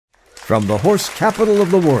from the horse capital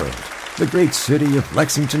of the world, the great city of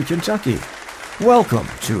Lexington, Kentucky. Welcome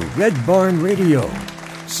to Red Barn Radio,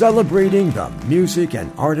 celebrating the music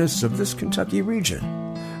and artists of this Kentucky region.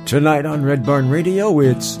 Tonight on Red Barn Radio,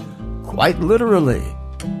 it's Quite Literally.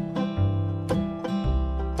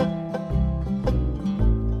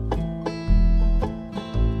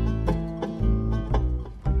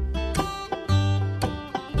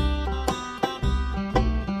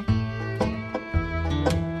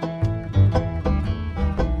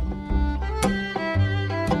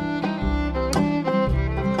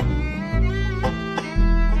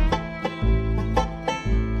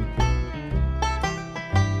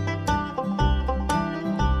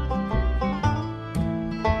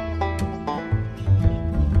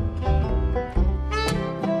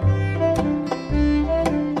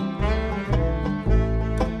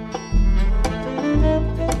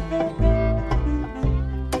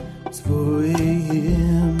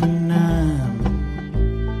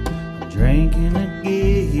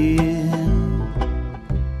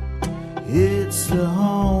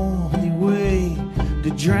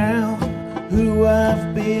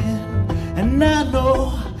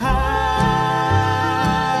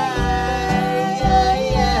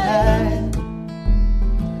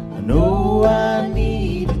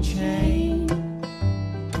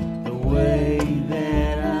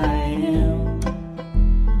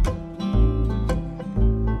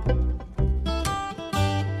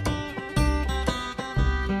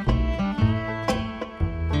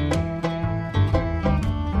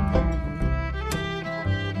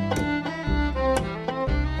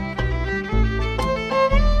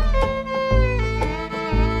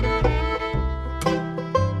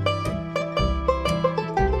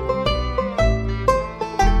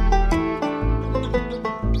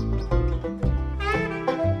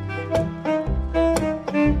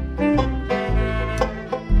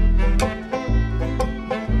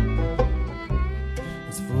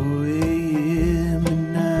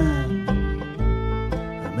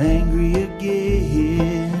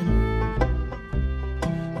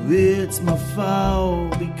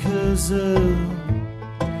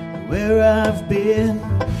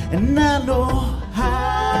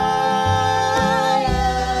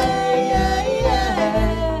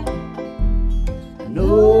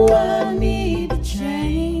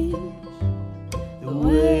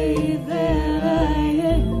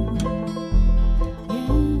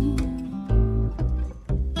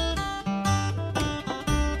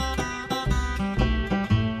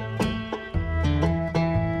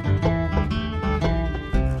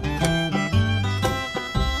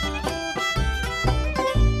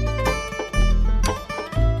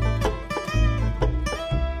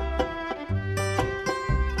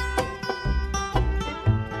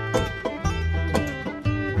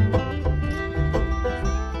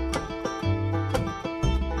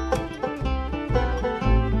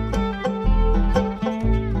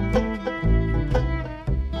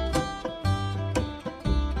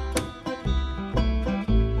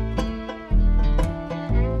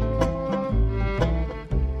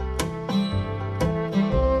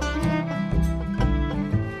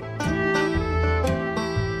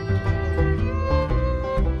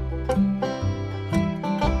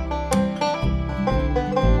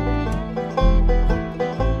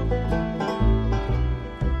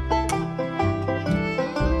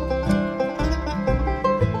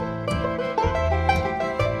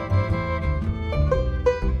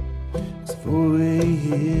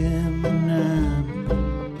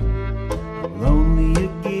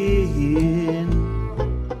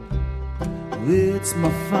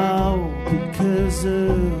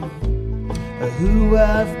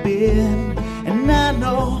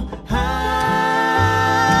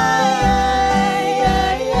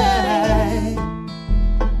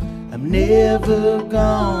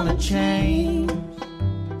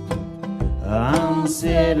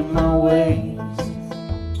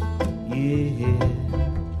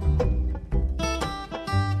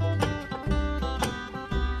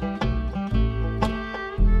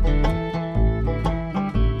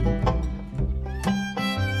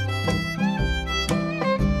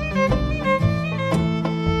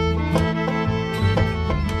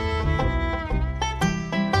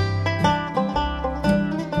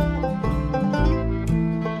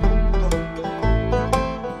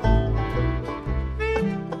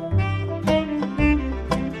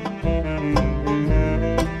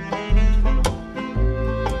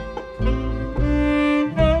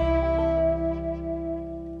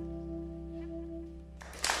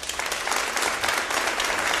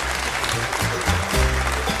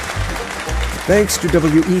 Thanks to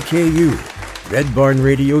WEKU, Red Barn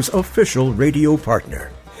Radio's official radio partner.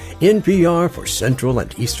 NPR for Central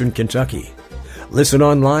and Eastern Kentucky. Listen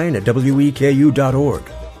online at weku.org.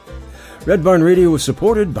 Red Barn Radio is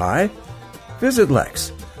supported by Visit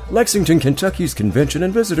Lex, Lexington, Kentucky's Convention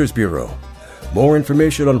and Visitors Bureau. More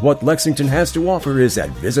information on what Lexington has to offer is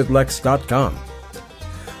at visitlex.com.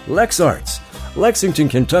 Lex Arts, Lexington,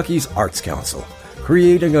 Kentucky's Arts Council,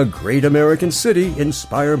 creating a great American city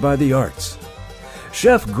inspired by the arts.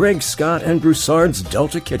 Chef Greg Scott and Broussard's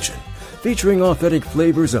Delta Kitchen, featuring authentic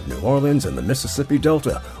flavors of New Orleans and the Mississippi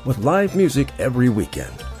Delta with live music every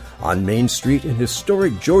weekend. On Main Street in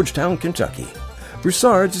historic Georgetown, Kentucky.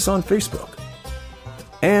 Broussard's is on Facebook.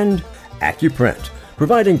 And AccuPrint,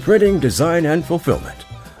 providing printing, design, and fulfillment.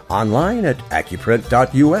 Online at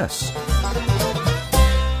accuprint.us.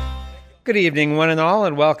 Good evening, one and all,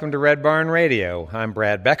 and welcome to Red Barn Radio. I'm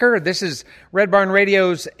Brad Becker. This is Red Barn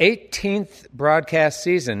Radio's 18th broadcast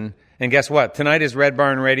season. And guess what? Tonight is Red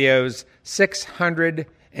Barn Radio's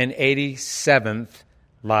 687th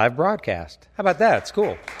live broadcast. How about that? It's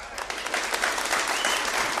cool.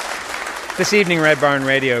 This evening, Red Barn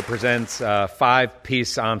Radio presents a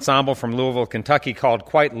 5-piece ensemble from Louisville, Kentucky called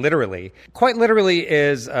Quite Literally. Quite Literally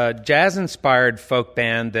is a jazz-inspired folk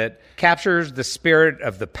band that captures the spirit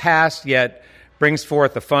of the past, yet brings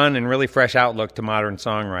forth a fun and really fresh outlook to modern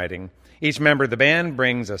songwriting. Each member of the band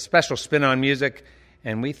brings a special spin on music,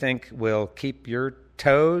 and we think will keep your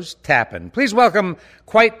toes tapping. Please welcome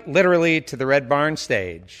Quite Literally to the Red Barn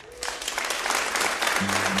stage.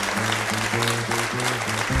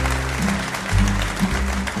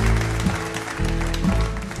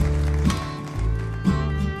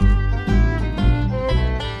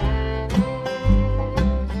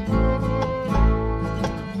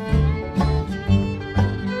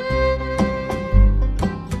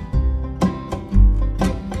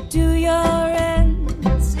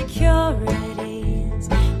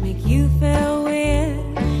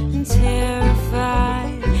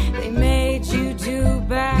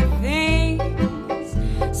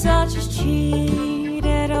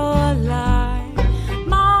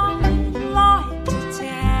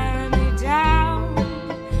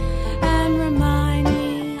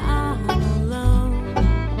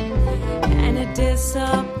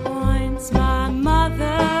 Disappoints my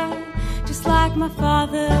mother, just like my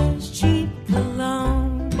father's cheap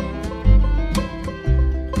cologne.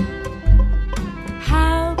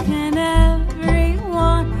 How can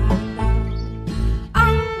everyone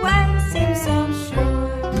I know always seem so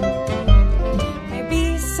sure?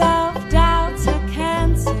 Maybe self-doubt's a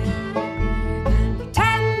cancer, and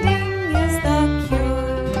pretending is the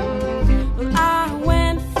cure. Well, I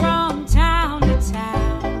went from town to town.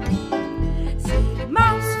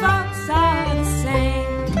 Most folks are the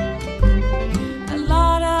same. A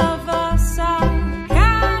lot of us are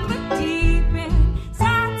kind but deep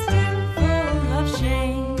inside still full of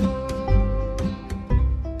shame.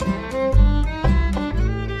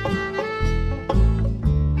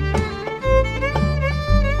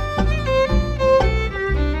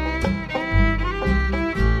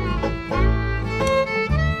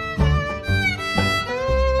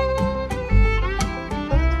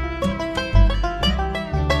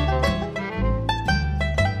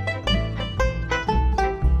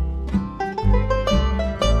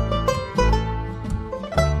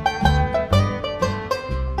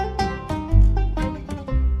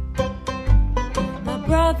 My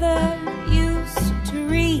brother used to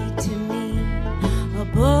read to me a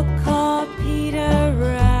book called Peter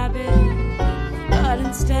Rabbit, but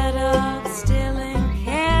instead of stealing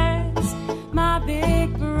carrots, my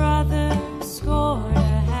big brother scored a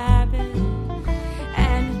habit,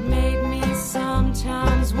 and it made me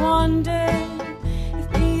sometimes wonder if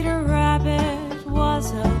Peter Rabbit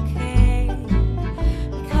was okay,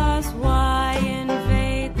 because why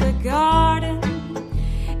invade the garden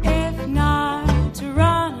if not to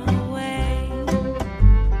run away?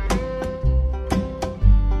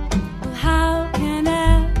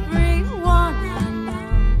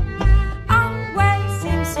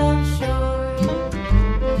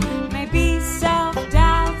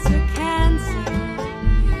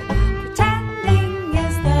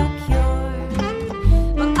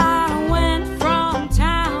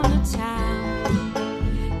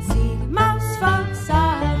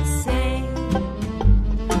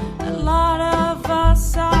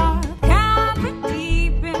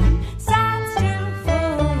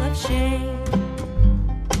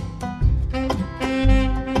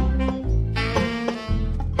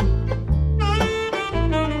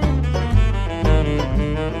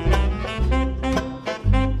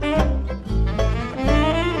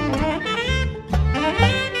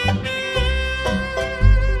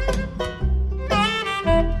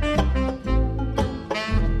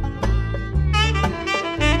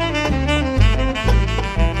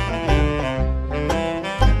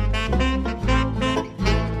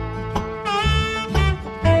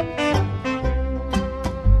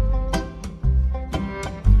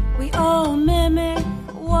 We all mimic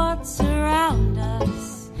what's around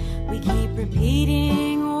us. We keep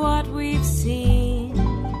repeating what we've seen.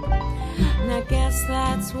 And I guess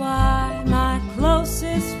that's why my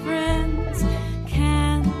closest friends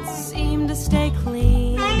can't seem to stay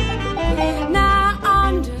clean. Now I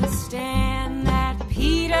understand that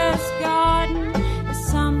Peter's garden is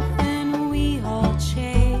something we all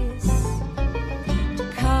chase to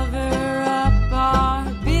cover up our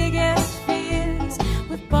biggest fears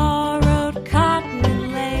with borrowed cotton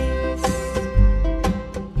and lace.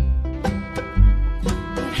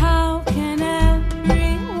 But how can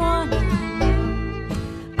everyone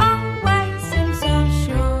always seem so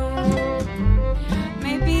sure?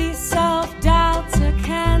 Maybe self-doubt's a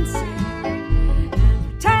cancer and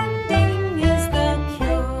pretending is the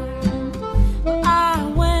cure. Well, I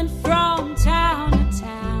went from town to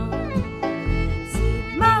town.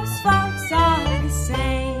 See, most folks are the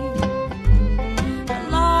same. A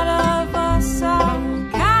lot of us are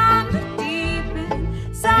kind of deep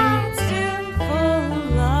inside, still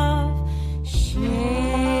full of shame.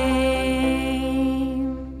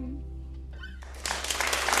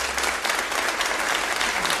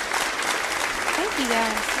 Thank you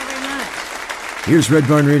guys so very much. Here's Red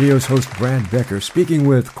Barn Radio's host Brad Becker speaking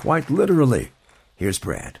with Quite Literally. Here's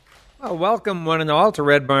Brad. Well, welcome one and all to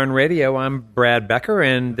Red Barn Radio. I'm Brad Becker,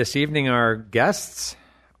 and this evening our guests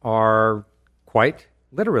are Quite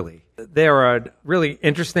Literally. They are a really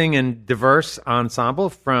interesting and diverse ensemble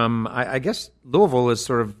from, I guess, Louisville is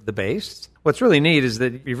sort of the base. What's really neat is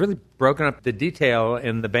that you've really broken up the detail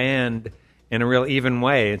in the band in a real even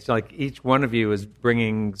way. It's like each one of you is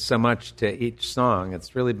bringing so much to each song.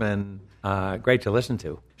 It's really been great to listen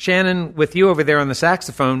to. Shannon, with you over there on the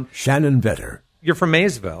saxophone, Shannon Vetter. you're from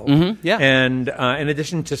Maysville. Mm-hmm, yeah. And in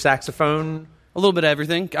addition to saxophone, A little bit of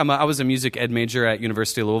everything. I was a music ed major at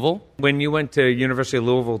University of Louisville. when you went to University of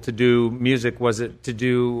Louisville to do music, was it to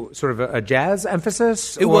do sort of a jazz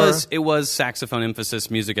emphasis? It was saxophone emphasis,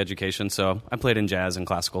 music education. So I played in jazz and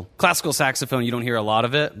classical. Classical saxophone, you don't hear a lot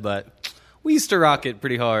of it, but we used to rock it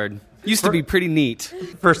pretty hard. Used to be pretty neat.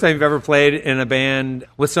 First time you've ever played in a band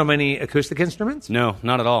with so many acoustic instruments? No,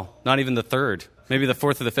 not at all. Not even the third. Maybe the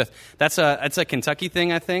fourth or the fifth. That's a Kentucky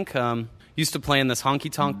thing, I think. Used to play in this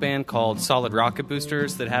honky-tonk band called Solid Rocket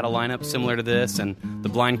Boosters that had a lineup similar to this, and the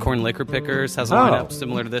Blind Corn Liquor Pickers has a lineup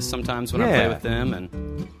similar to this sometimes when I play with them. And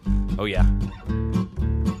oh yeah.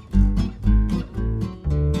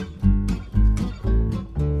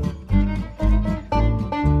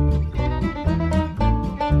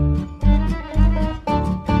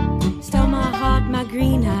 Stole my heart, my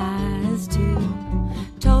green eyes too.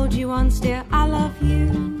 Told you once, dear, I love you.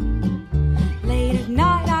 Late at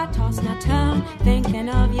night I toss and I turn, thinking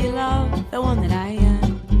of you, love, the one that I am.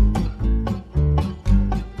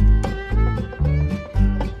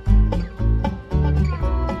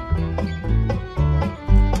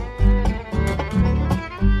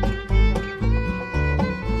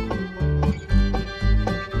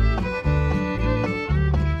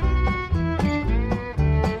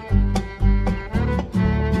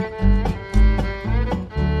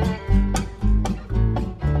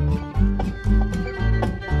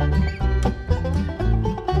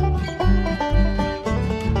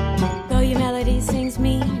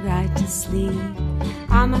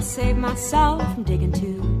 I must save myself from digging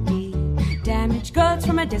too deep. Damaged goods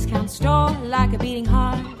from a discount store, like a beating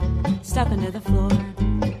heart stuck under the floor.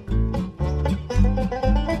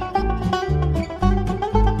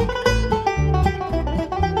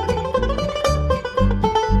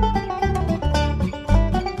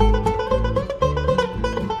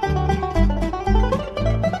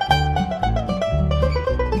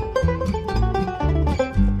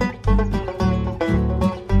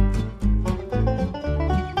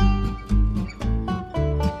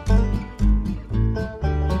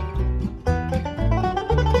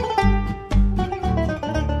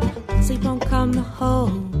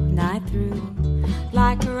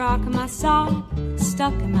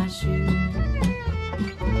 Stuck in my shoe.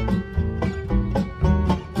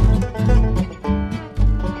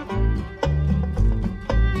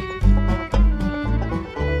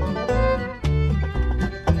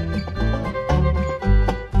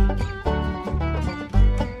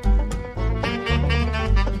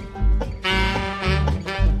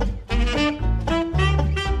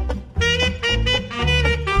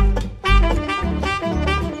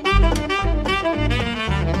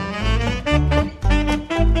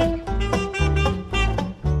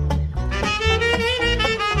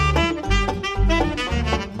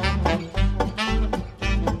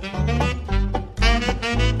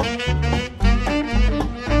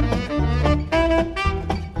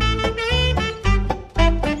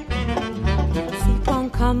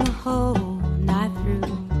 on the whole night through.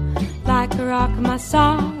 Like a rock in my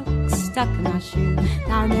sock, stuck in my shoe.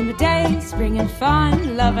 Now I remember days, spring and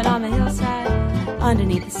fun, loving on the hillside,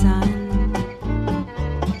 underneath the sun.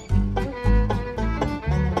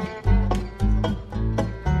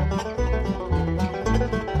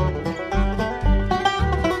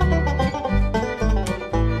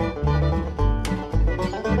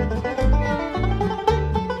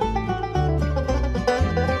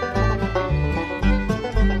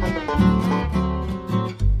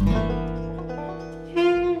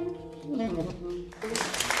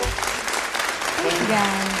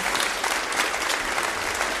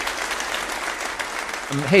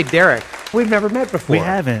 Hey, Derek, we've never met before. We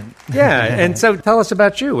haven't. Yeah, and so tell us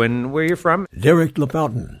about you and where you're from. Derek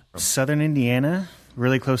LeBounton. Southern Indiana,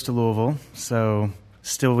 really close to Louisville. So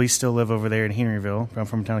we still live over there in Henryville. I'm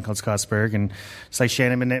from a town called Scottsburg. And it's like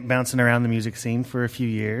Shannon been bouncing around the music scene for a few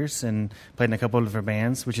years and played in a couple of different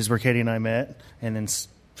bands, which is where Katie and I met, and then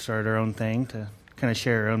started our own thing to kind of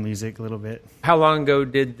share our own music a little bit. How long ago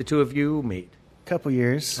did the two of you meet? Couple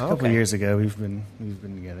years ago we've been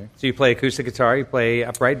together. So you play acoustic guitar, you play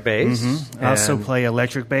upright bass. Mm-hmm. I also play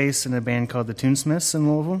electric bass in a band called the Toonsmiths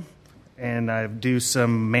in Louisville, and I do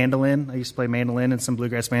some mandolin. I used to play mandolin in some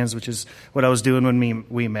bluegrass bands, which is what I was doing when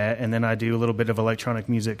we met. And then I do a little bit of electronic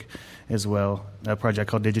music as well. A project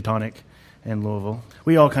called Digitonic in Louisville.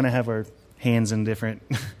 We all kind of have our hands in different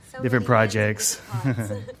projects.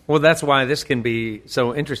 Well, that's why this can be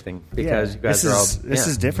so interesting, because you guys this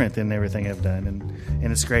is different than everything I've done,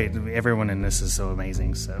 and it's great. Everyone in this is so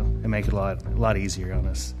amazing, so it makes it a lot easier on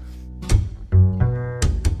us.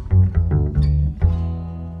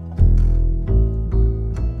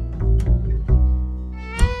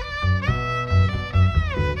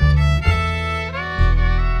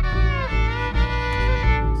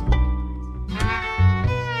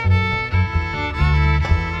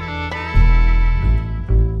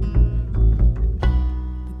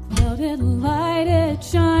 Light, it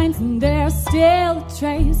shines, and there's still a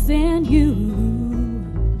trace in you.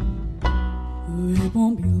 It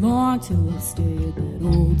won't be long till I've stared that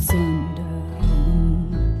old sundown.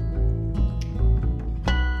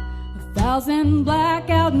 1,000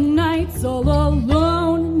 blackout nights all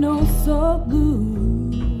alone and oh so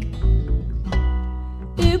blue.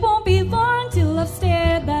 It won't be long till I've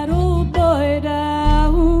stared that old boy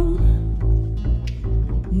down.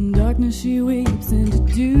 In darkness she weeps into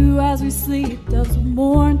dew as we sleep. Doves will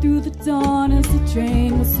mourn through the dawn as the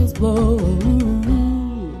train whistles blow.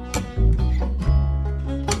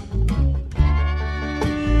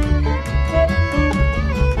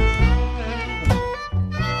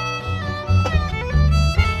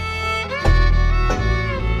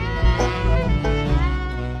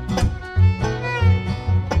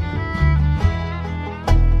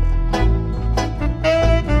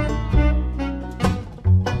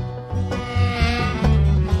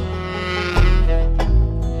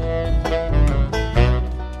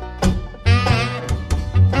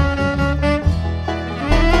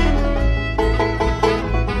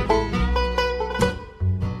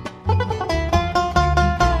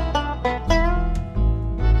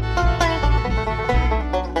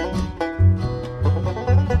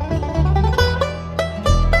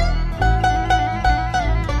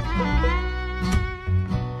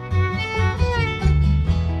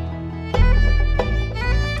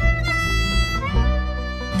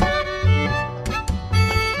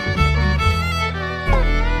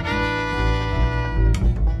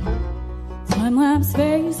 Time-lapse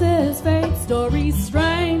faces, fate stories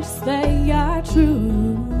strange, they are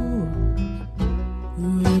true.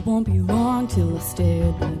 It won't be long till I've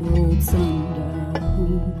stared that old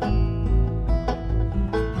sundown.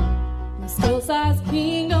 My skull-sized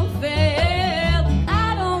kingdom fell,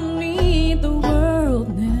 I don't need the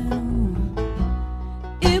world now.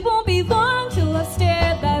 It won't be long till I've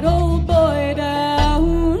stared that old boy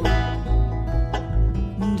down.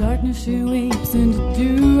 In darkness she weeps into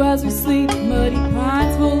dew as we sleep. Muddy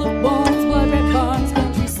pines full of bones, blood red barns,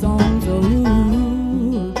 country songs.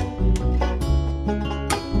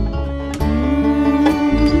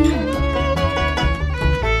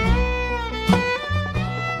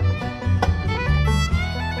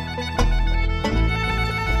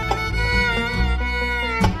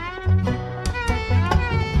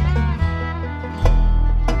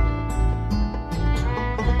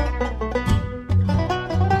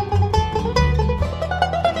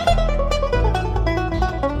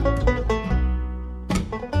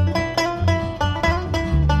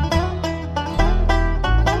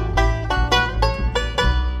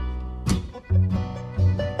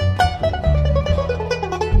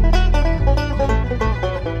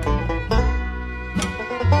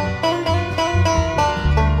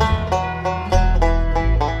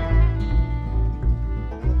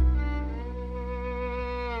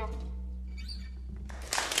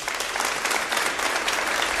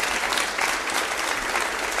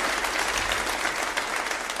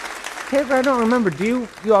 Taylor, I don't remember. Do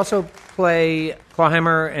you also play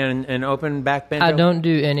clawhammer and open back banjo? I don't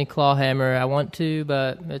do any clawhammer. I want to,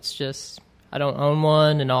 but it's just I don't own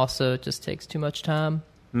one, and also it just takes too much time.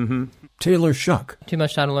 Mm-hmm. Taylor Shuck. Too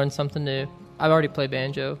much time to learn something new. I've already played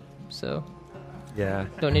banjo, so yeah,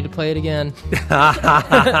 don't need to play it again.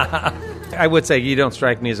 I would say you don't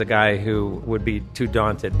strike me as a guy who would be too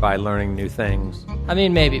daunted by learning new things. I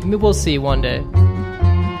mean, maybe. We'll see one day.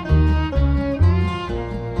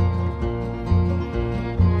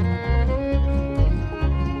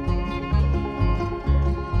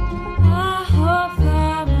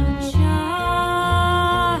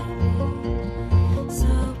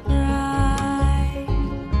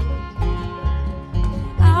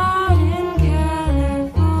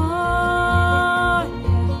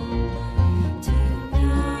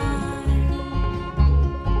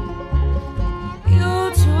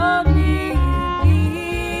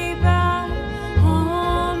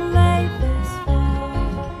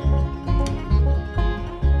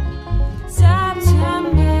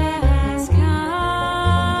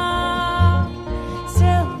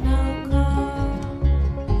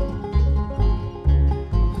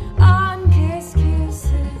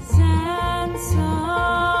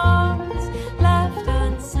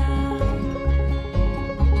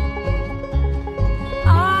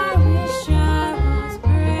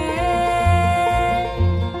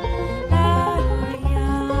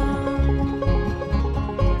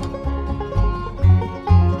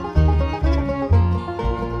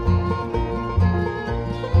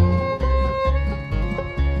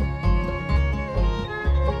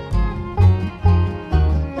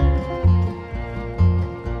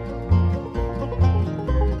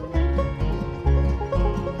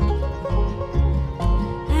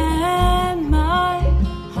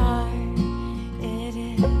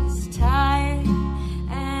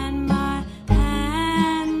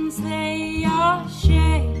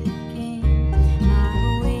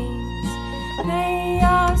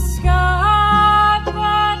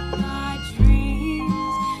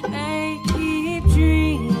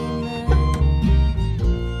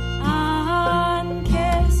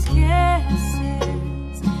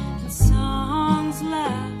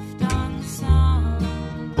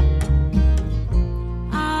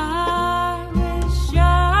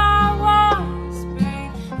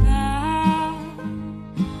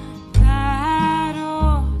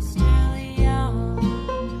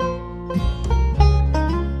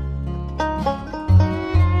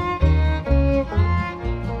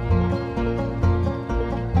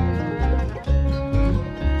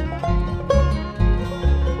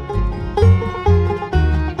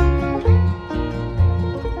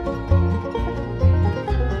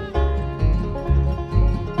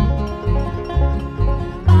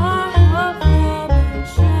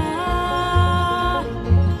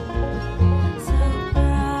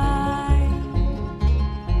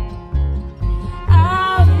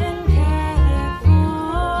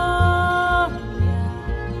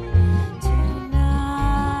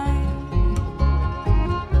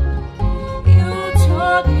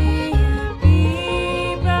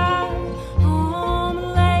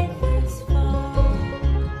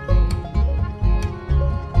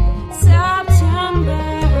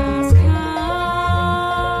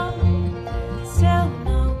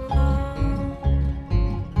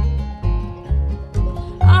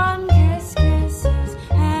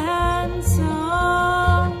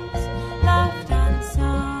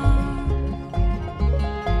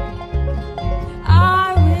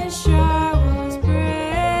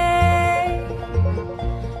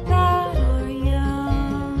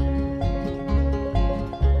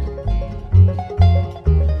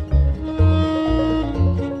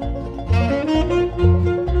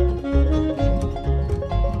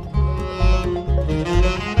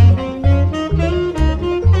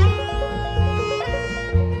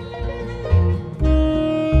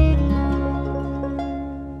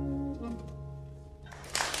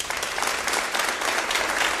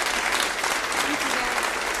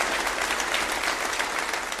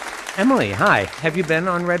 Emily, hi. Have you been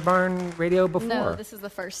on Red Barn Radio before? No, this is the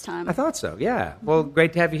first time. I thought so, yeah. Well,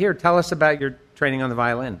 great to have you here. Tell us about your training on the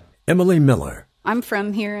violin. Emily Miller. I'm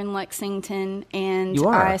from here in Lexington, and You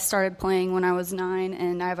are? I started playing when I was 9,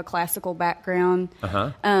 and I have a classical background,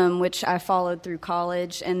 which I followed through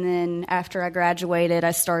college. And then after I graduated,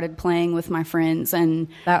 I started playing with my friends, and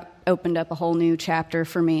that opened up a whole new chapter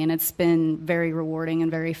for me, and it's been very rewarding and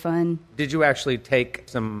very fun. Did you actually take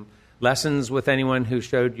some lessons with anyone who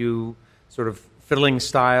showed you sort of fiddling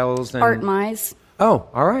styles? And... Art Mize. Oh,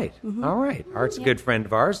 all right. All right. Art's a good friend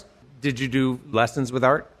of ours. Did you do lessons with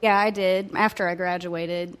Art? Yeah, I did. After I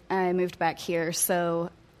graduated, I moved back here, so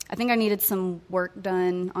I think I needed some work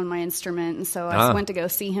done on my instrument, and so I went to go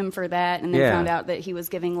see him for that, and then found out that he was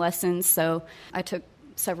giving lessons, so I took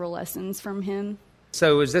several lessons from him.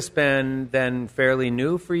 So has this been then fairly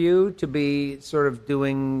new for you to be sort of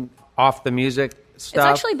doing off the music stuff?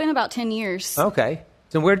 It's actually been about 10 years. Okay.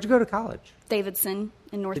 So where did you go to college? Davidson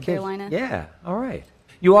in North Carolina. Yeah, all right.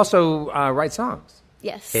 You also write songs.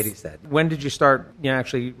 Yes. Katie said. When did you start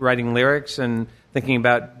actually writing lyrics and thinking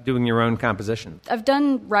about doing your own composition? I've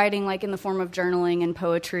done writing like in the form of journaling and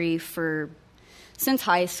poetry since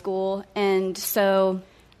high school, and so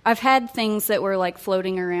I've had things that were like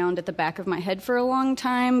floating around at the back of my head for a long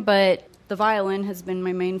time, but the violin has been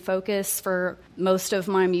my main focus for most of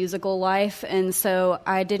my musical life, and so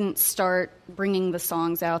I didn't start bringing the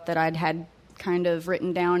songs out that I'd had kind of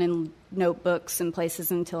written down in notebooks and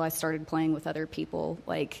places until I started playing with other people,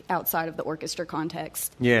 like outside of the orchestra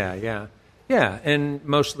context. Yeah, and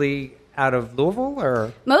mostly out of Louisville,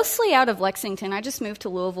 or? Mostly out of Lexington. I just moved to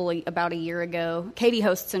Louisville about a year ago. Katie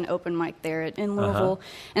hosts an open mic there in Louisville,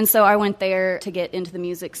 and so I went there to get into the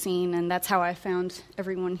music scene, and that's how I found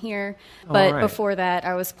everyone here. But before that,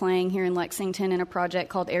 I was playing here in Lexington in a project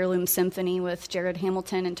called Heirloom Symphony with Jared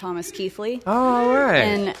Hamilton and Thomas Keithley. Oh, all right.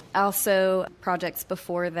 And also projects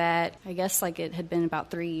before that. I guess like it had been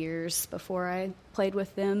about 3 years before I played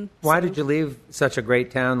with them. Why did you leave such a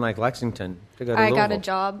great town like Lexington to go to Louisville? I got a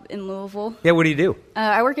job in Louisville. Yeah, what do you do?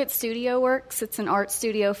 I work at Studio Works. It's an art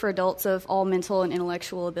studio for adults of all mental and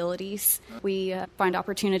intellectual abilities. We find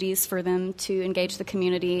opportunities for them to engage the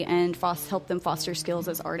community and help them foster skills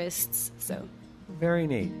as artists. So, very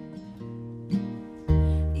neat.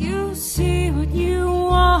 You see what you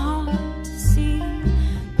want to see,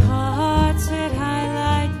 parts that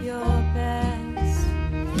highlight your best.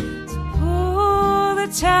 So pull the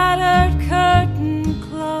tattered curtain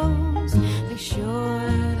close, make sure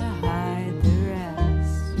to hide the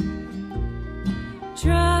rest.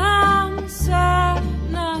 Drown the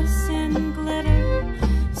sadness in glitter,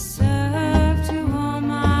 serve to warm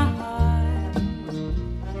my heart.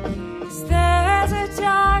 'Cause there's a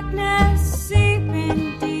darkness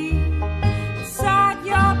seeping deep inside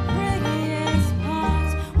your prettiest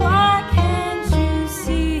parts. Why can't you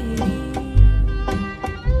see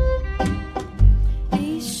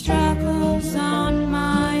these struggles on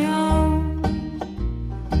my own?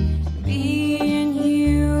 Being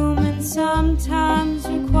human sometimes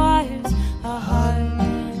requires a heart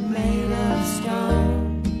made of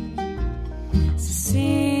stone. So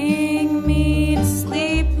sing me to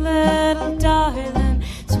sleep, little darling.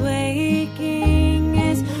 'Cause waking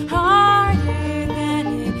is harder than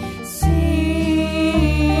it seems.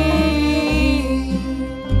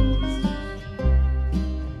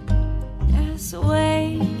 Yes,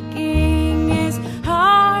 waking is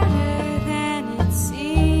harder than it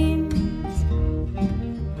seems.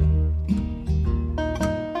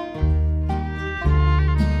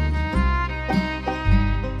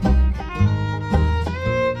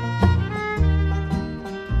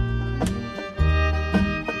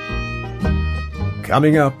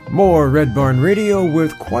 Coming up, more Red Barn Radio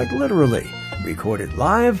with Quite Literally, recorded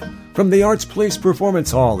live from the Arts Place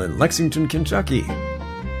Performance Hall in Lexington, Kentucky.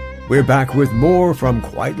 We're back with more from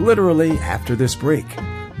Quite Literally after this break.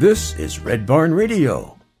 This is Red Barn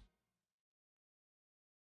Radio.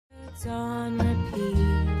 It's on repeat.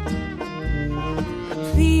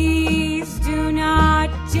 Please do not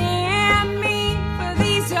damn me, for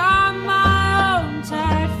these are my own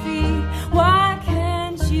tired feet. Why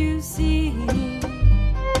can't you see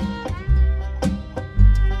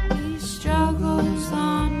these struggles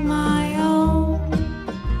on my own?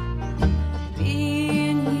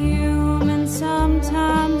 Being human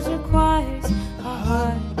sometimes requires a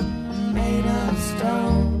heart made of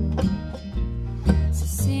stone. So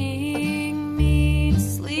sing me to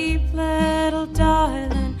sleep, little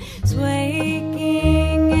darling. 'Cause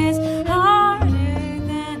waking is harder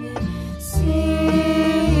than it seems.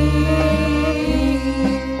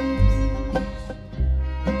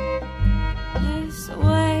 This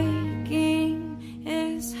waking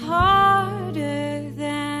is harder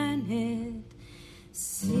than it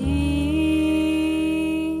seems.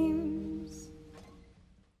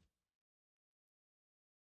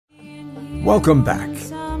 Welcome back.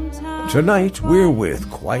 Tonight, we're with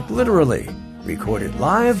Quite Literally, recorded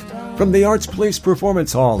live from the Arts Place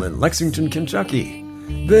Performance Hall in Lexington, Kentucky.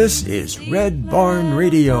 This is Red Barn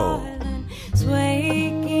Radio.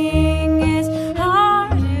 Waking is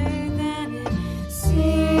harder than it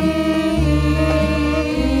seems.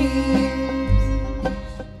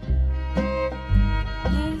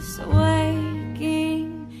 This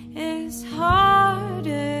waking is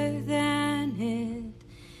harder than it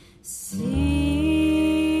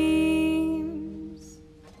seems.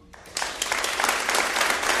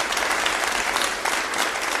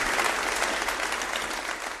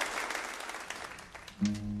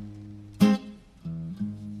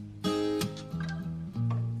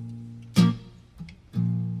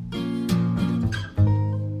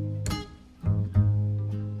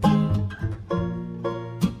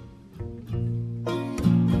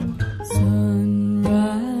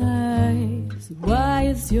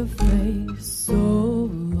 is your face so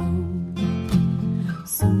long?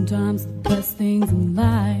 Sometimes the best things in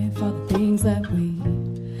life are the things that we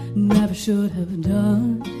never should have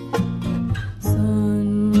done.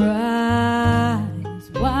 Sunrise,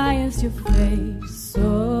 why is your face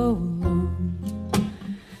so long?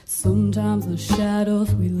 Sometimes the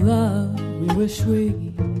shadows we love, we wish we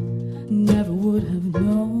never would have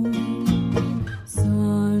known.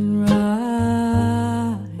 Sunrise,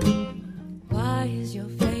 Why is your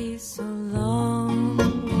face so long?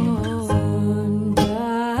 sunrise,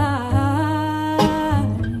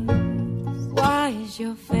 Why is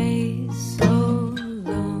your face so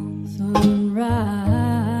long?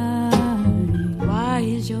 sunrise. Why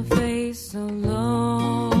is your face so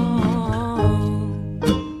long?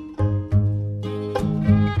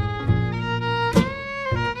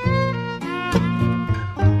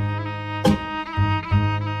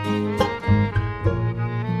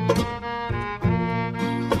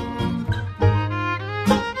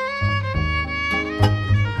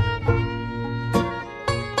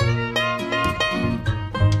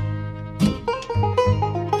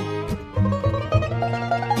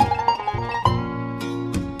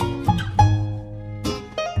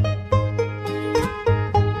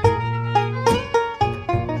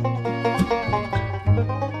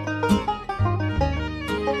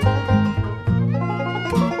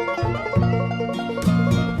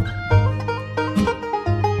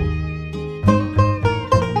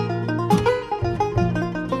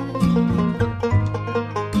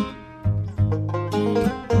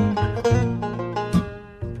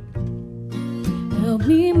 Help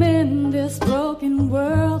me mend this broken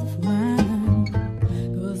world of mine,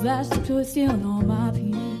 'cause that's the twisting on my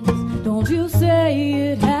peace. Don't you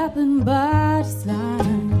say it happened by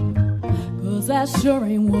design, 'cause that sure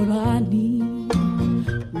ain't what I need.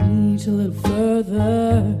 Reach a little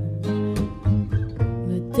further,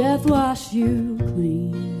 let death wash you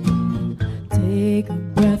clean. Take a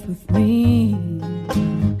breath with me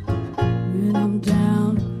when I'm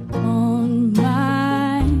down on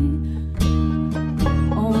my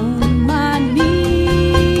knees.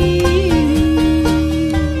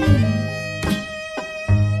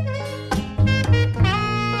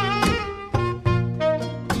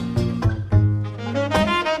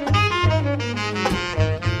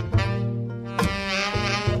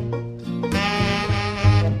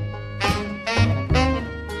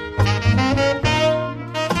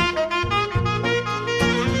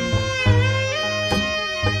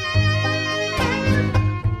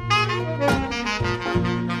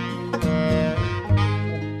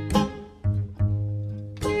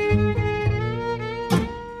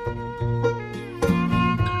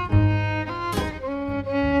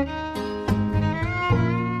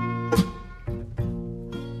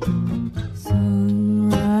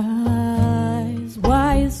 Sunrise,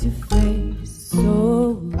 why is your face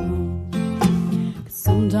so long? 'Cause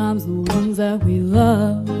sometimes the ones that we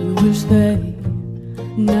love, we wish they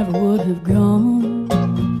never would have gone.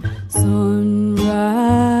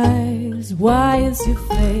 Sunrise, why is your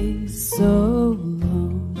face so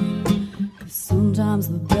long? 'Cause sometimes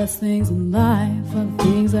the best things in life are the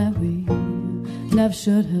things that we never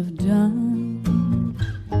should have done.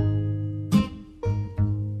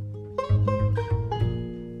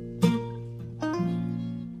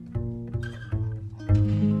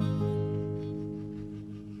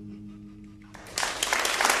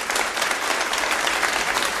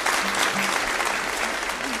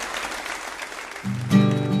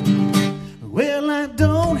 Well, I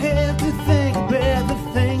don't have to think about the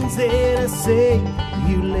things that I say to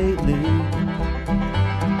you lately.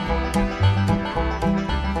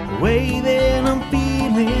 The way that I'm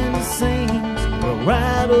feeling seems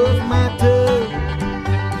right off my tongue.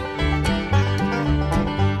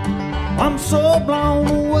 I'm so blown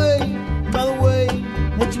away by the way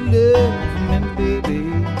that you love me, baby.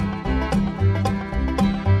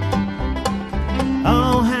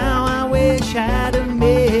 Oh, how I wish I'd have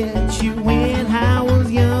met you when I was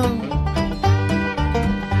young.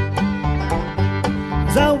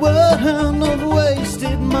 'Cause I wouldn't have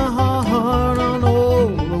wasted my heart on all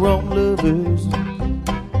the wrong lovers,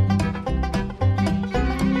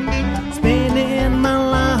 spending my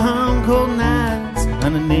long cold nights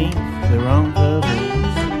underneath the wrong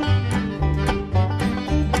covers.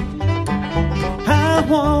 I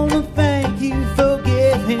wanna thank you for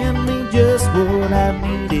giving me just what I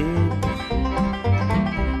needed.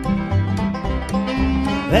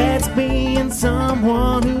 That's being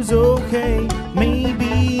someone who's okay, me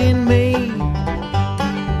being me.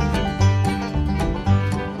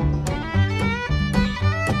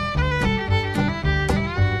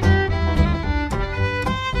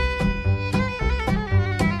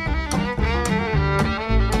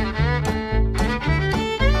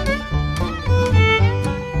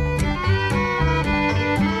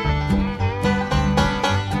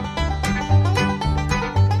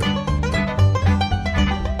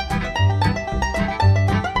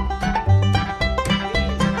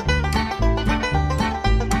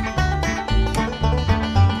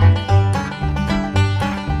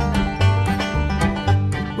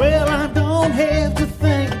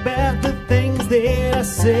 did I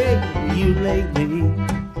say to you lately?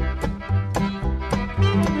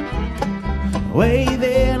 Way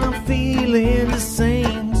that I'm feeling the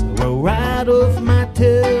same, so roll right off my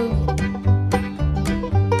toe.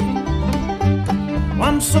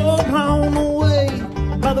 I'm so blown away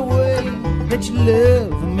by the way that you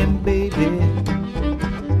love me, baby.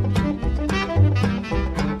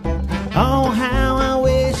 Oh, how I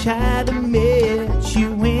wish I'd have met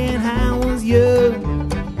you when I was young.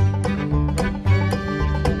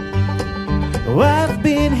 Oh, I've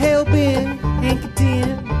been hell-bent and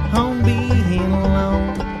content on being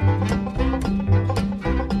alone,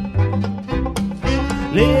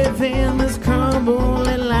 living this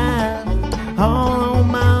crumbling life all on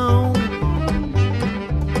my own.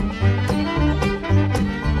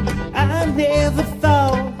 I never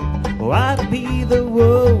thought I'd be the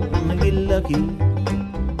one to get lucky,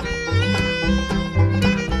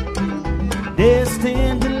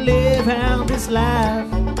 destined to live out this life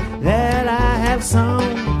that I have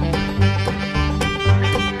sown.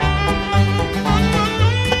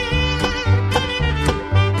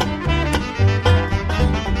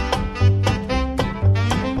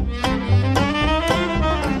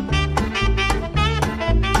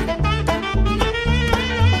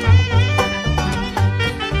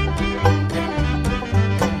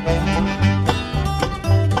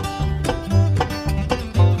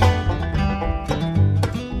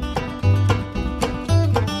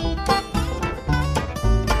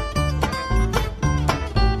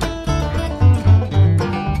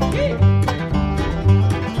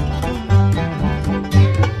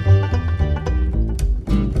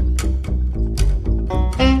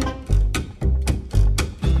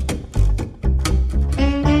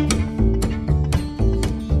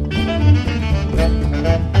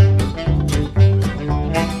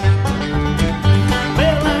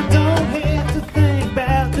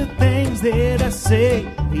 That I say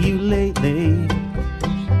to you lately,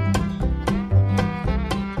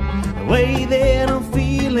 the way that I'm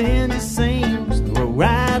feeling just seems to roll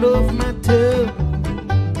right off my tongue.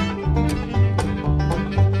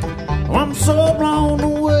 Oh, I'm so blown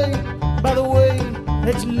away by the way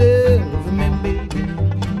that you love me, baby.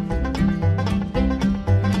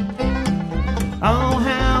 Oh,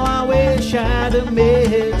 how I wish I'd have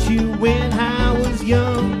met you when I was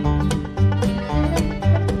young.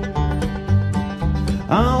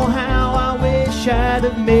 Oh, how I wish I'd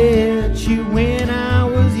have met you when I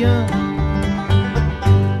was young.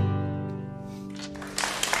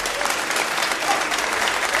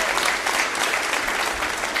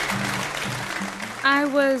 I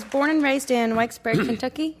was born and raised in Whitesburg,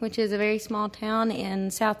 Kentucky, which is a very small town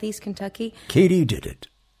in southeast Kentucky. Katie did it.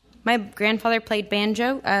 My grandfather played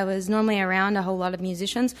banjo. I was normally around a whole lot of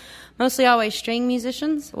musicians, mostly always string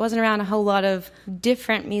musicians. Wasn't around a whole lot of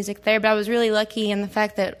different music there, but I was really lucky in the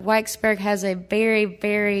fact that Whitesburg has a very,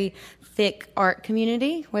 very thick art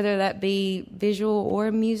community, whether that be visual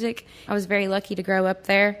or music. I was very lucky to grow up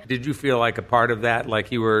there. Did you feel like a part of that,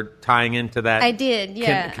 like you were tying into that I did,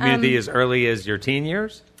 yeah. Community as early as your teen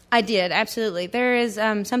years? I did, absolutely. There is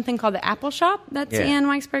something called the Apple Shop that's in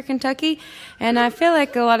Whitesburg, Kentucky, and I feel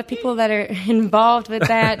like a lot of people that are involved with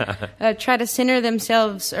that try to center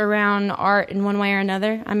themselves around art in one way or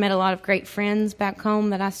another. I met a lot of great friends back home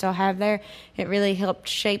that I still have there. It really helped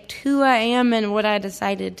shape who I am and what I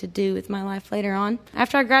decided to do with my life later on.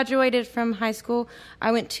 After I graduated from high school,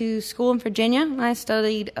 I went to school in Virginia. I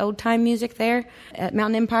studied old-time music there at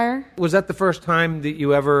Mountain Empire. Was that the first time that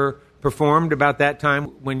you ever performed about that time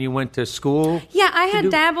when you went to school? Yeah, I had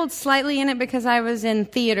dabbled slightly in it because I was in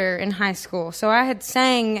theater in high school. So I had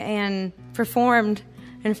sang and performed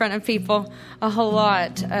in front of people a whole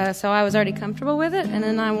lot. So I was already comfortable with it. And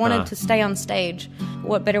then I wanted to stay on stage.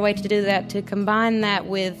 What better way to do that, to combine that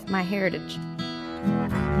with my heritage?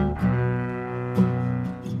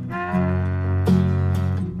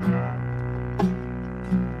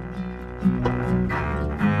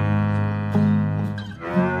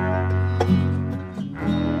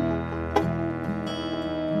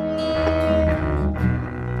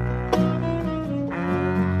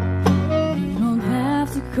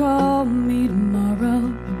 Call me tomorrow.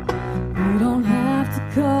 You don't have to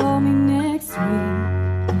call me next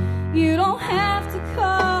week. You don't have to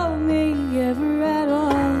call me ever at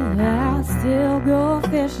all. I still go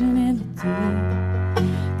fishing in the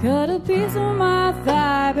deep. Cut a piece of my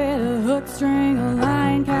thigh, bait a hook, string, a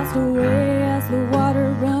line, cast away as the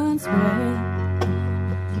water runs away.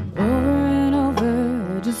 Over and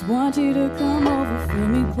over, I just want you to come over, feel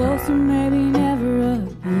me closer, maybe never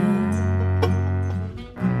again.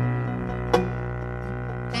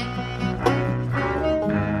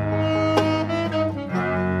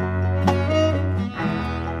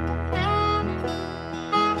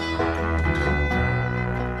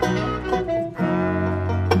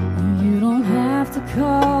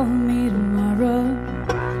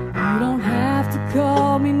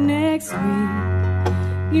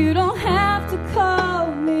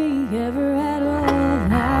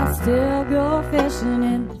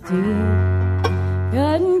 deep.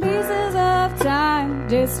 Cutting pieces of time,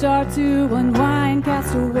 days start to unwind,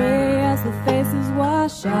 cast away as the faces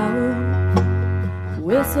wash out.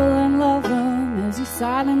 Whistle and love them as you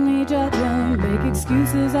silently judge them, make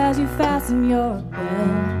excuses as you fasten your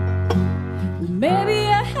belt. Maybe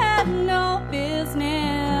I had no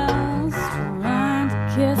business trying to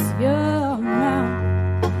kiss your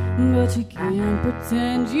mouth, but you can't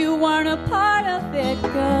pretend you weren't a part of it,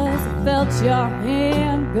 'cause I felt your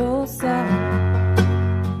hand go south.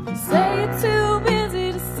 You say you're too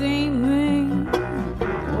busy to see me,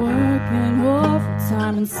 working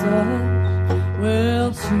overtime and such.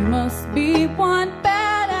 Well, she must be one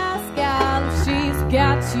badass gal if she's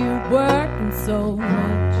got you working so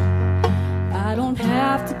much. I don't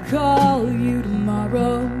have to call you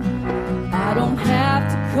tomorrow, I don't have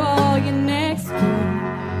to call you next week,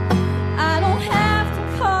 I don't have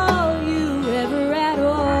to call you ever at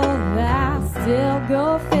all. I still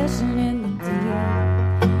go fishing in the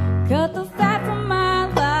deep. Cut the fat from my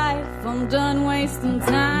life, I'm done wasting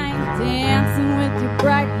time dancing with your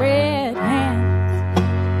bright red hands.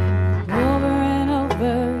 Over and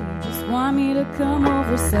over, you just want me to come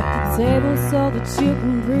over, set the table so that you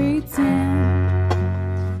can pretend.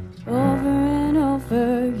 Over and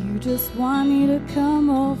over, you just want me to come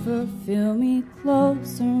over, feel me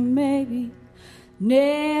closer, maybe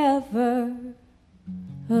never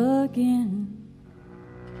again.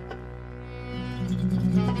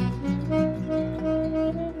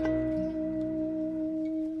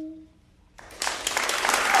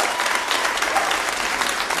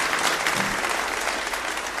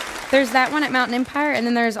 There's that one at Mountain Empire, and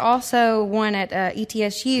then there's also one at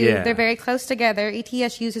ETSU. Yeah. They're very close together.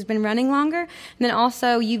 ETSU's has been running longer, and then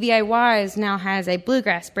also UVA-Wise now has a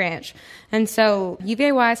bluegrass branch. And so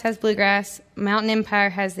UVA-Wise has bluegrass, Mountain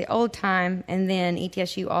Empire has the old time, and then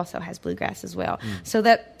ETSU also has bluegrass as well. So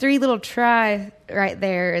that three little try right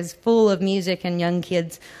there is full of music and young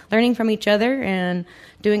kids learning from each other and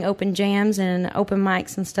doing open jams and open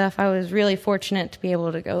mics and stuff. I was really fortunate to be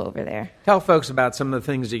able to go over there. Tell folks about some of the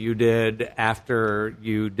things that you did after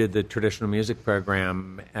you did the traditional music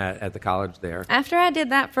program at the college there. After I did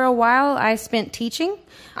that for a while, I spent teaching.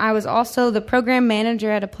 I was also the program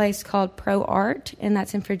manager at a place called Pro Art, and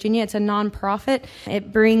that's in Virginia. It's a nonprofit.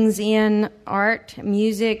 It brings in art,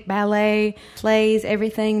 music, ballet, plays,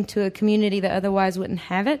 everything to a community that otherwise wouldn't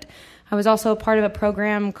have it. I was also a part of a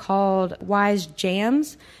program called Wise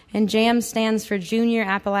Jams, and JAMS stands for Junior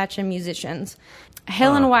Appalachian Musicians.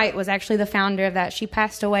 Helen White was actually the founder of that. She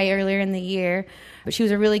passed away earlier in the year, but she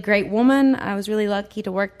was a really great woman. I was really lucky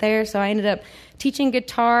to work there, so I ended up teaching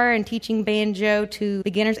guitar and teaching banjo to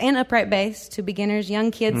beginners and upright bass to beginners,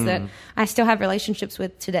 young kids that I still have relationships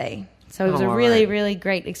with today. So it was a really, really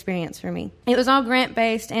great experience for me. It was all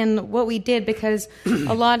grant-based, and what we did, because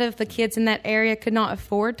a lot of the kids in that area could not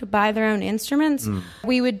afford to buy their own instruments,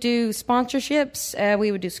 we would do sponsorships,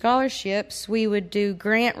 we would do scholarships, we would do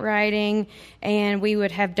grant writing, and we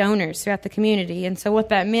would have donors throughout the community. And so what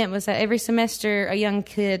that meant was that every semester a young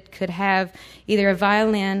kid could have either a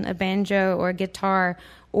violin, a banjo, or a guitar,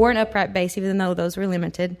 or an upright bass, even though those were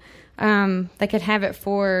limited. They could have it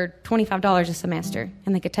for $25 a semester,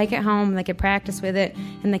 and they could take it home, they could practice with it,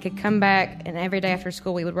 and they could come back, and every day after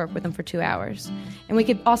school we would work with them for 2 hours. And we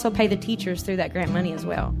could also pay the teachers through that grant money as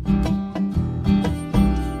well.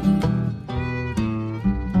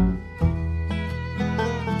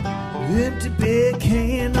 Empty beer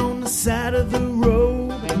can on the side of the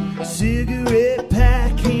road, cigarette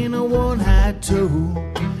pack and a one-high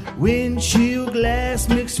toe, windshield glass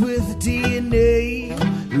mixed with DNA.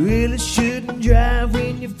 You really shouldn't drive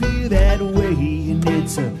when you feel that way, and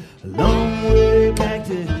it's a long way back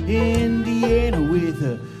to Indiana with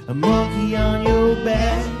a monkey on your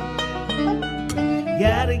back.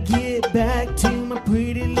 Gotta get back to my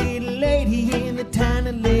pretty little lady in the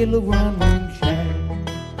tiny little one-room shack.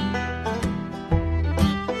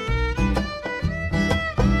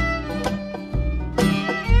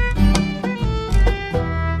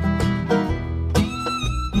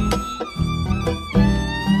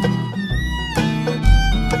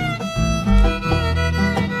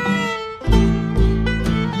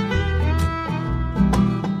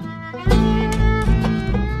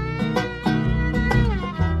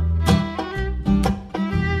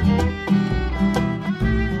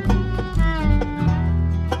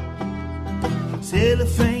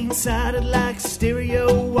 Cellophane sided like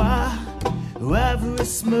stereo wire, ivory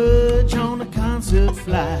smudge on a concert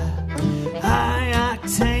fly, high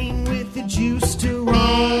octane with the juice to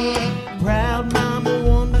roam. Proud mama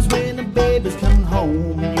wonders when the baby's coming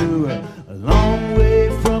home. You're a long way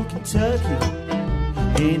from Kentucky,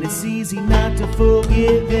 and it's easy not to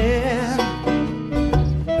forget that.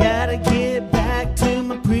 Gotta get back to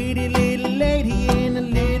my pretty little lady in a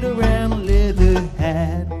little round leather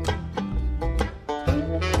hat.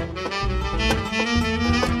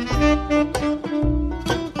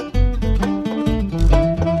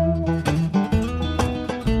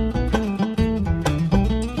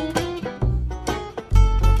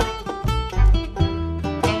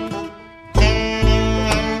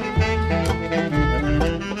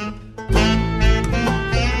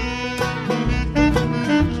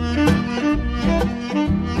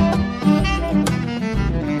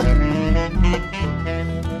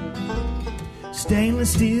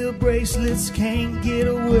 Stainless steel bracelets can't get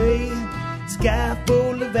away. Sky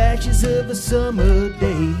full of ashes of a summer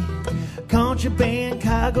day. Contraband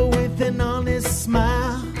cargo with an honest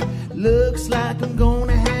smile. Looks like I'm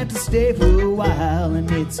gonna have to stay for a while.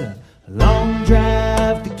 And it's a long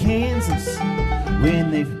drive to Kansas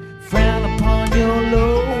when they frown upon your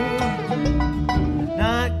load.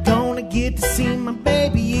 Not gonna get to see my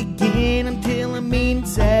baby again until I'm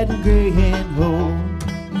inside the Greyhound hole.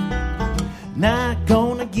 Not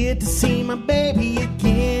gonna get to see my baby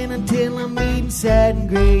again until I'm inside in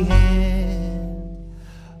Greyhound.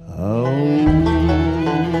 Oh.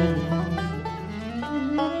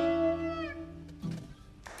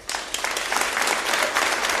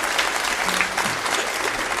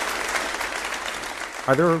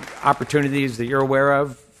 Are there opportunities that you're aware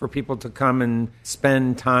of for people to come and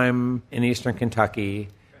spend time in Eastern Kentucky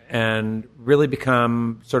and really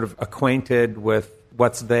become sort of acquainted with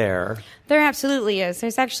what's there? There absolutely is.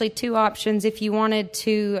 There's actually two options if you wanted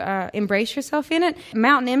to embrace yourself in it.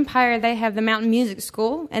 Mountain Empire, they have the Mountain Music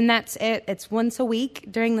School, and that's it. It's once a week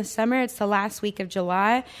during the summer. It's the last week of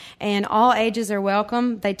July, and all ages are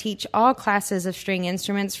welcome. They teach all classes of string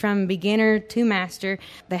instruments from beginner to master.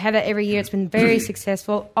 They have that every year. It's been very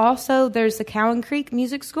successful. Also, there's the Cowan Creek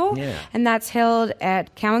Music School, and that's held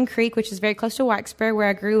at Cowan Creek, which is very close to Whitesburg, where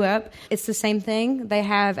I grew up. It's the same thing. They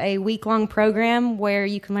have a week-long program where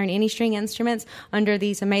you can learn any string instruments under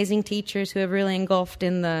these amazing teachers who have really engulfed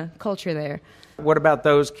in the culture there. What about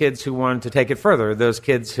those kids who wanted to take it further, those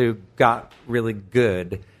kids who got really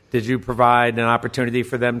good? Did you provide an opportunity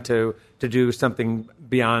for them to do something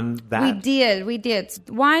beyond that? We did.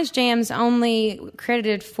 Wise Jam's only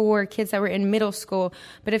credited for kids that were in middle school,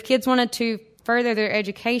 but if kids wanted to further their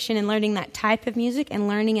education and learning that type of music and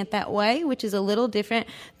learning it that way, which is a little different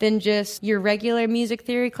than just your regular music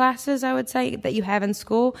theory classes, I would say, that you have in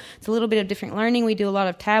school. It's a little bit of different learning. We do a lot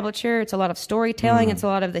of tablature. It's a lot of storytelling. It's a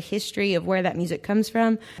lot of the history of where that music comes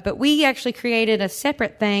from. But we actually created a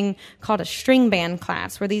separate thing called a string band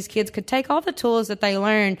class where these kids could take all the tools that they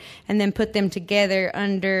learn and then put them together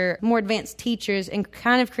under more advanced teachers and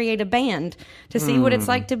kind of create a band to see what it's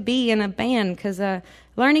like to be in a band, because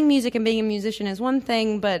learning music and being a musician is one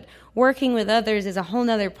thing, but working with others is a whole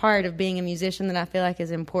other part of being a musician that I feel like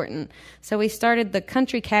is important. So we started the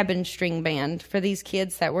Country Cabin String Band for these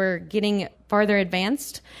kids that were getting farther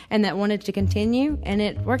advanced and that wanted to continue, and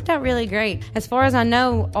it worked out really great. As far as I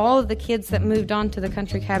know, all of the kids that moved on to the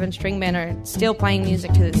Country Cabin String Band are still playing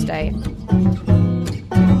music to this day.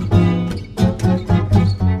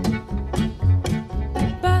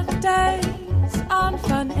 Birthdays aren't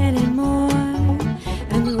fun anymore,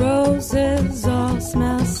 and the roses all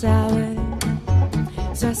smell sour.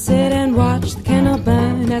 So I sit and watch the candle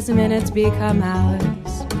burn as the minutes become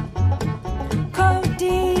hours.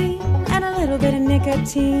 Codeine and a little bit of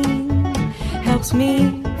nicotine helps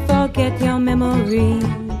me forget your memory.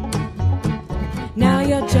 Now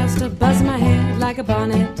you're just a buzz in my head like a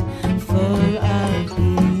bonnet full of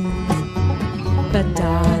bees. But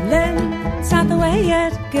darling, it's not the way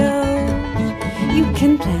it goes. You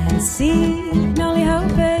can plant seed and only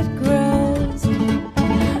hope it grows. I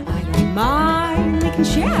don't mind, we can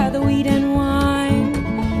share the wheat and wine.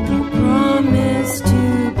 You promise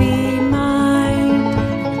to be mine.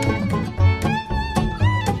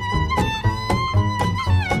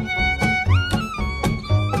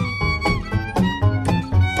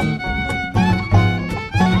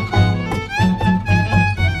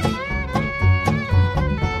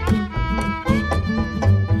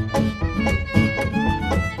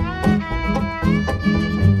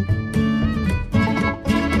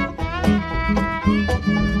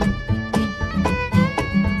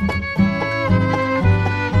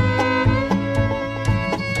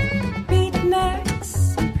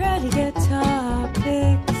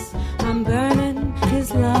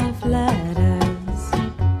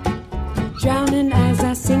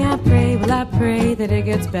 That it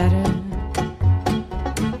gets better.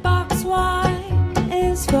 Box wine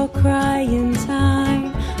is for crying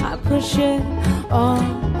time. I push it all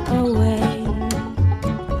away.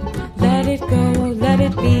 Let it go, let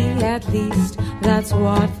it be, at least that's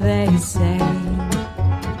what they say.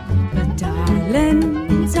 But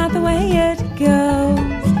darling, it's not the way it goes.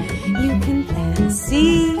 You can plant a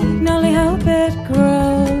seed and only hope it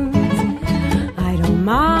grows. I don't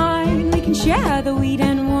mind, we can share the wheat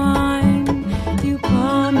and wine. You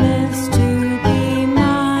promised to be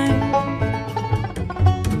mine.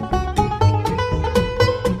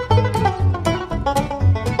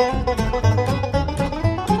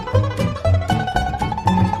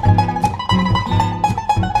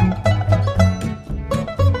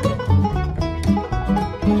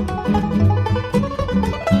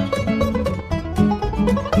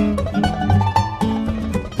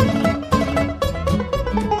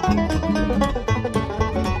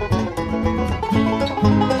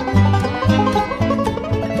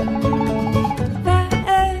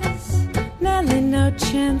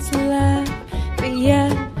 Chance left for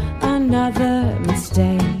yet another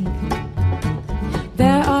mistake.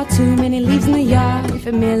 There are too many leaves in the yard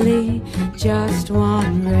for merely just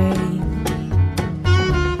one ray.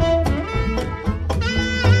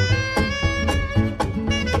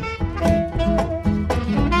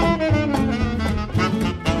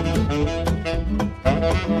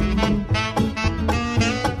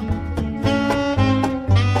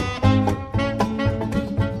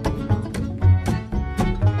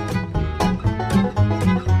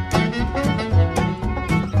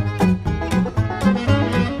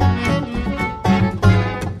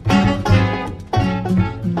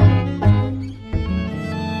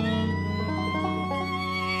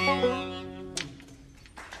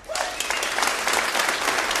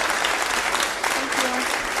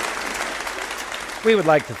 We would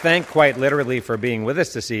like to thank Quite Literally for being with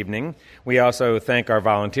us this evening. We also thank our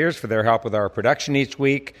volunteers for their help with our production each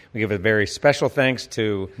week. We give a very special thanks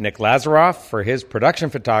to Nick Lazaroff for his production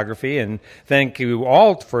photography, and thank you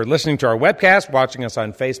all for listening to our webcast, watching us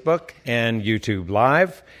on Facebook and YouTube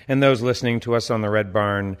Live, and those listening to us on the Red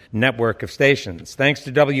Barn network of stations. Thanks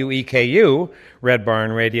to WEKU, Red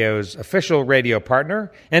Barn Radio's official radio partner,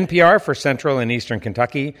 NPR for Central and Eastern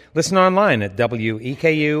Kentucky. Listen online at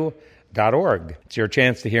WEKU.org. It's your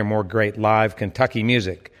chance to hear more great live Kentucky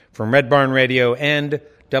music from Red Barn Radio and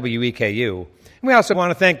WEKU. And we also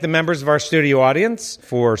want to thank the members of our studio audience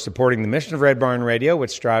for supporting the mission of Red Barn Radio,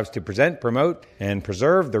 which strives to present, promote, and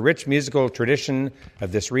preserve the rich musical tradition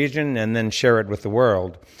of this region and then share it with the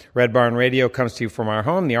world. Red Barn Radio comes to you from our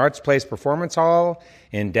home, the Arts Place Performance Hall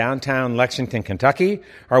in downtown Lexington, Kentucky.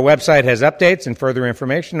 Our website has updates and further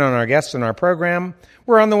information on our guests and our program.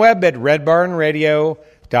 We're on the web at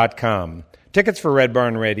redbarnradio.com. Tickets for Red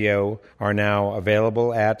Barn Radio are now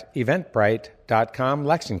available at eventbrite.com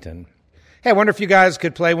Lexington. Hey, I wonder if you guys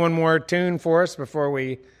could play one more tune for us before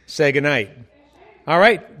we say goodnight. All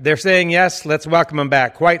right, they're saying yes. Let's welcome them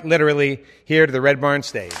back, quite literally, here to the Red Barn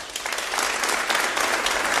stage.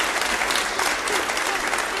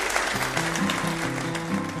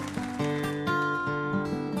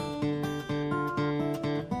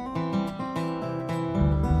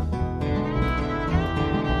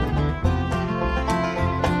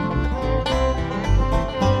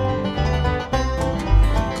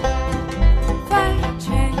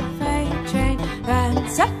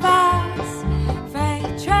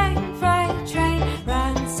 Freight train,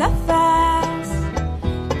 run so fast.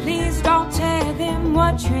 Please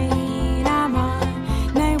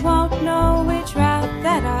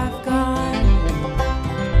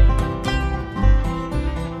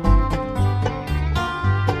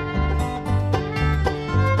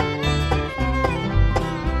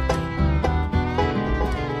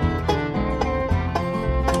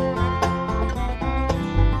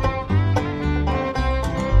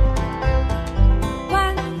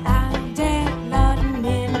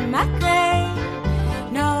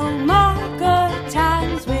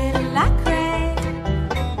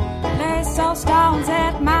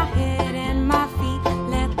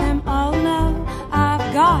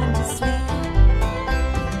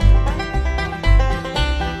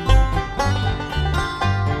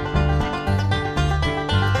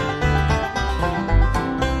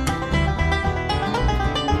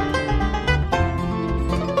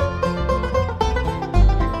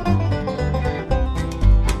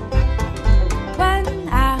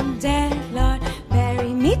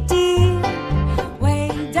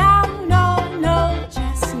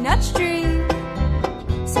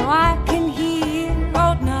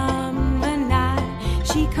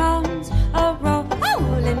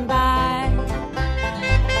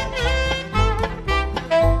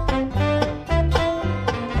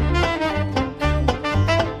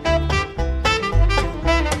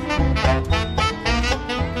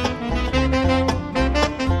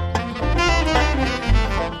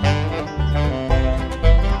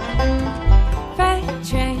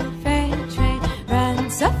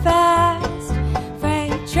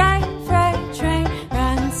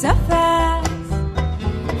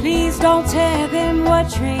Don't tell them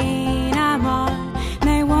what train I'm on.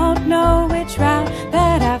 They won't know which route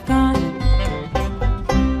that I've gone.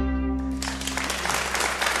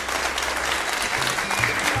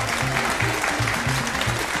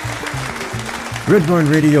 Red Barn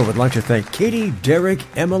Radio would like to thank Katie, Derek,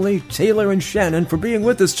 Emily, Taylor, and Shannon for being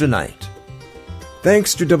with us tonight.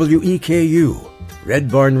 Thanks to WEKU,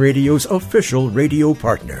 Red Barn Radio's official radio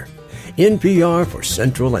partner, NPR for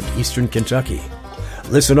Central and Eastern Kentucky.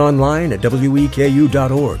 Listen online at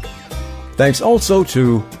weku.org. Thanks also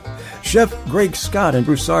to Chef Greg Scott and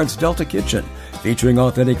Broussard's Delta Kitchen, featuring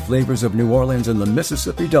authentic flavors of New Orleans and the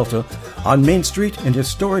Mississippi Delta on Main Street in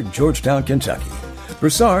historic Georgetown, Kentucky.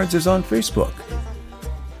 Broussard's is on Facebook.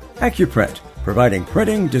 Accuprint, providing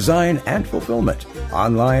printing, design, and fulfillment.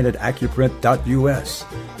 Online at accuprint.us.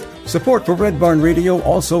 Support for Red Barn Radio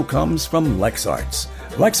also comes from LexArts,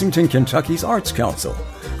 Lexington, Kentucky's Arts Council,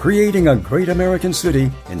 creating a great American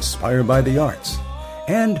city inspired by the arts.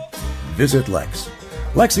 And Visit Lex,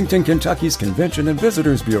 Lexington, Kentucky's Convention and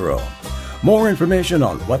Visitors Bureau. More information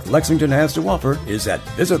on what Lexington has to offer is at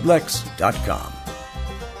visitlex.com.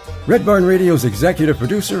 Red Barn Radio's executive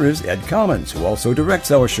producer is Ed Commons, who also directs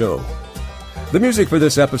our show. The music for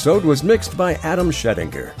this episode was mixed by Adam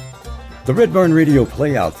Schettinger. The Red Barn Radio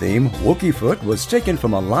playout theme, Wookie Foot, was taken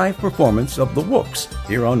from a live performance of the Wooks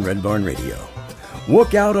here on Red Barn Radio.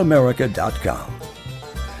 WookOutAmerica.com.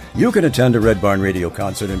 You can attend a Red Barn Radio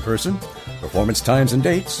concert in person. Performance times and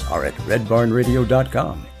dates are at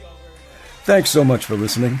redbarnradio.com. Thanks so much for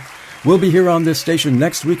listening. We'll be here on this station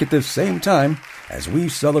next week at this same time as we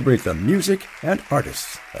celebrate the music and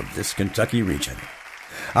artists of this Kentucky region.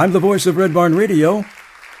 I'm the voice of Red Barn Radio,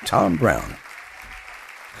 Tom Brown.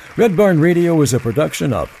 Red Barn Radio is a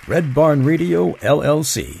production of Red Barn Radio,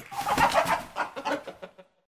 LLC.